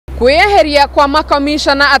Kweheria kwa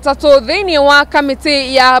makomishana atatu thiini wa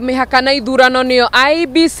kamiti ya mihakana ithurano niyo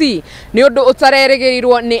IEBC ni undu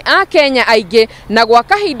utareregerirwo ni Akenya aingi na gwa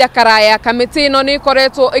kahinda karaya kamiti ino ni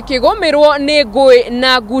koretwo ikigomerwo ni ngui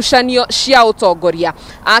na ngucanio cia utongoria.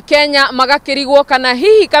 Akenya magakirigwo kana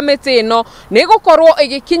hihi kamiti ino ni gukorwo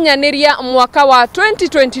igikinyaniria mwaka wa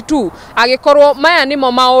 2022 agikorwo maya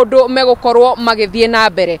nimo maundu megukorwo magithie na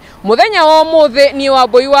mbere. Muthenya wa umuthi ni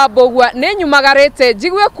Wambui wa Mbogua ni nyumagarite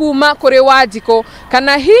jigwe kuma kuri Wanjiko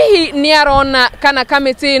kana hihi ni arona kana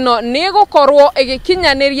kamiti ino ni gukorwo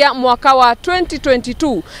igikinyaniria mwaka wa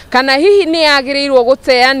 2022 kana hihi ni agirirwo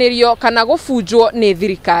guteanirio kana gufujwo ni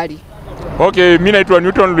thirikari. Okay, mimi naitwa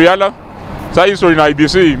Newton Luyala. Sasa hizo ina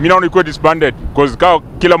IBC, mimi naona iko disbanded because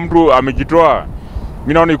kila mtu amejitoa.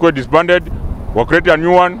 Mimi naona iko disbanded. We create a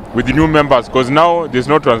new one with the new members because now there's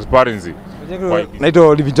no transparency. Naitwa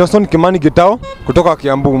Oliver Johnson Kimani Gitao kutoka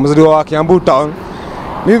Kiambu, mzaliwa wa Kiambu town.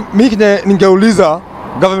 Mimi ningeuliza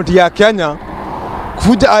government ya Kenya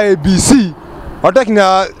kufuja IEBC hata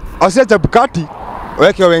kina Asia Chapukati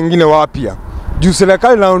weke wengine wapya. Juu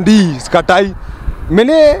serikali laundi sikatai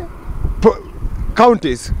many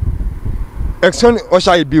counties action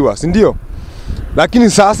washaibiwa, si ndio? Lakini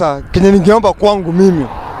sasa Kenya ningeomba kwangu mimi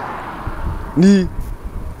ni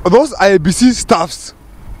those IEBC staffs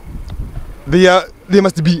they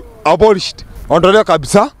must be abolished. Ondolewa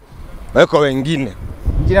kabisa weko wengine.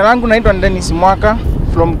 Jina langu naitwa Dennis Mwaka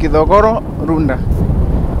from Kidhogoro, Runda.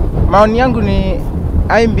 Maoni yangu ni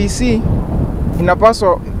IEBC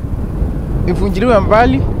inapaswa ifunjiliwe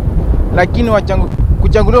mbali, lakini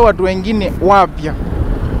kuchaguliwa watu wengine wapya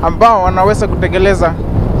ambao wanaweza kutekeleza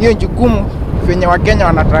hiyo jukumu venye Wakenya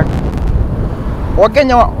wanataka.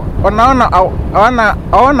 Wakenya wanaona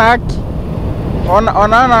hawana haki,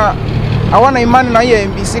 wanaona hawana imani na hiyo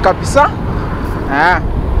IEBC kabisa.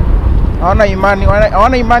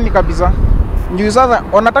 Hawana imani kabisa. Njoo sasa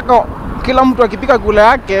wanataka kila mtu akipika kula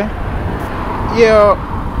yake hiyo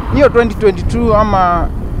 2022 ama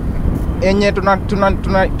yenye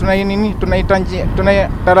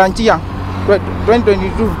tunatarajia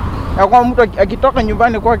 2022. Kwa mtu akitoka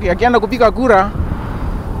nyumbani kwake akienda kupika kura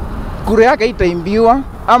yake itaimbiwa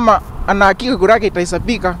ama anahakika kura yake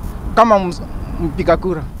itaisabika kama mpika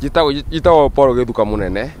kura. Jitao Poro Githuka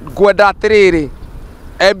munene kwenda atiriri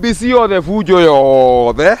IEBC yothe fujo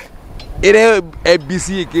yothe ire IEBC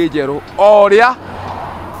ikijeru oria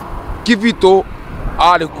Kivito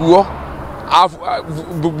arikuo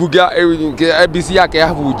buga IEBC yake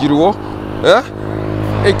yabujirwo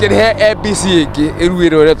ikirihe IEBC iki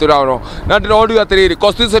iruiro ire turano na ndiro atiriri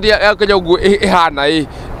constitution ya Kenya ugu ihana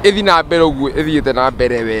ithi na mbere ugu ithiite na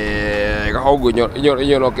mbere wega ugu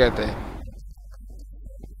inyorokete.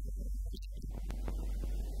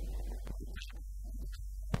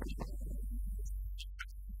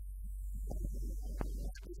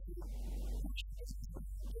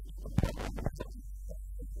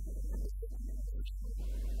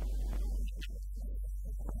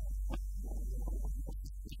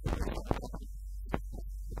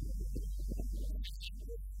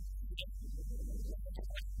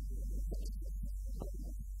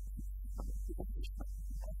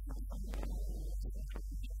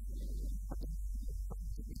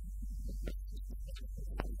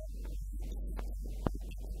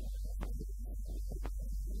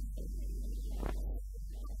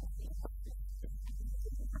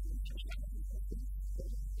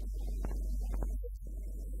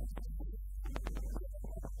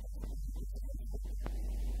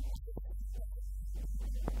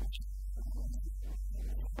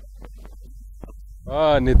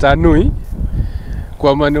 Ni Tanui.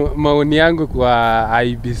 Kwa maoni yangu kwa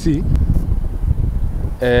IEBC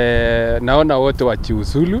naona wote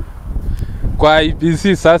wachiusulu. Kwa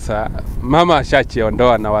IEBC sasa mama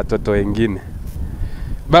ashachiondoa na watoto wengine.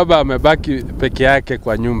 Baba amebaki peke yake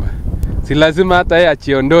kwa nyumba. Si lazima hata yeye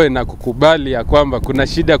achiondoe na kukubali ya kwamba kuna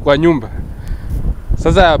shida kwa nyumba.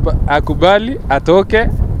 Sasa akubali atoke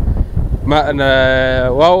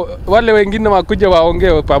wale wengine wakuja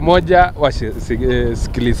waongee pamoja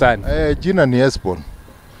wasikilizane. Jina ni Esbon.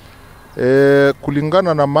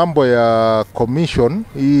 Kulingana na mambo ya commission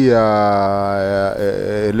hii ya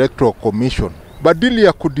electoral commission, badili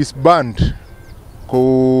ya kudisband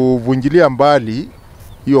kuvunjilia mbali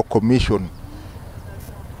hiyo commission,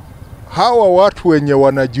 hawa watu wenye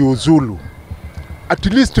wanajiuzulu at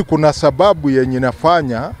least kuna sababu yenye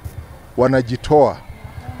nafanya wanajitoa.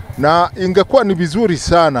 Na ingekuwa ni vizuri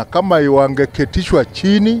sana kama wangeketishwa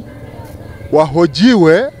chini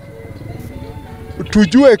wahojiwe,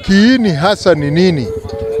 tujue kiini hasa ni nini.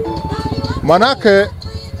 Manake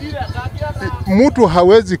mtu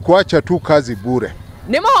hawezi kuacha tu kazi bure.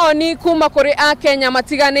 Nĩ Mawoni kuma kũrĩ a Kenya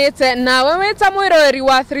matiganĩte, na we wĩta mwĩroreri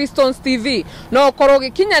wa 3 Stones TV no ũkorwo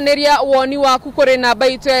gĩkinyanĩria woni waku kũrĩ namba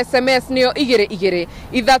itũ ya SMS nĩyo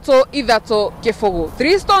 2233 kĩbũgũ.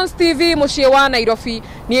 3 Stones TV mũciĩ wa Nairobi,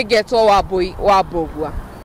 niĩ ngetwo Wambui wa Mbũgua.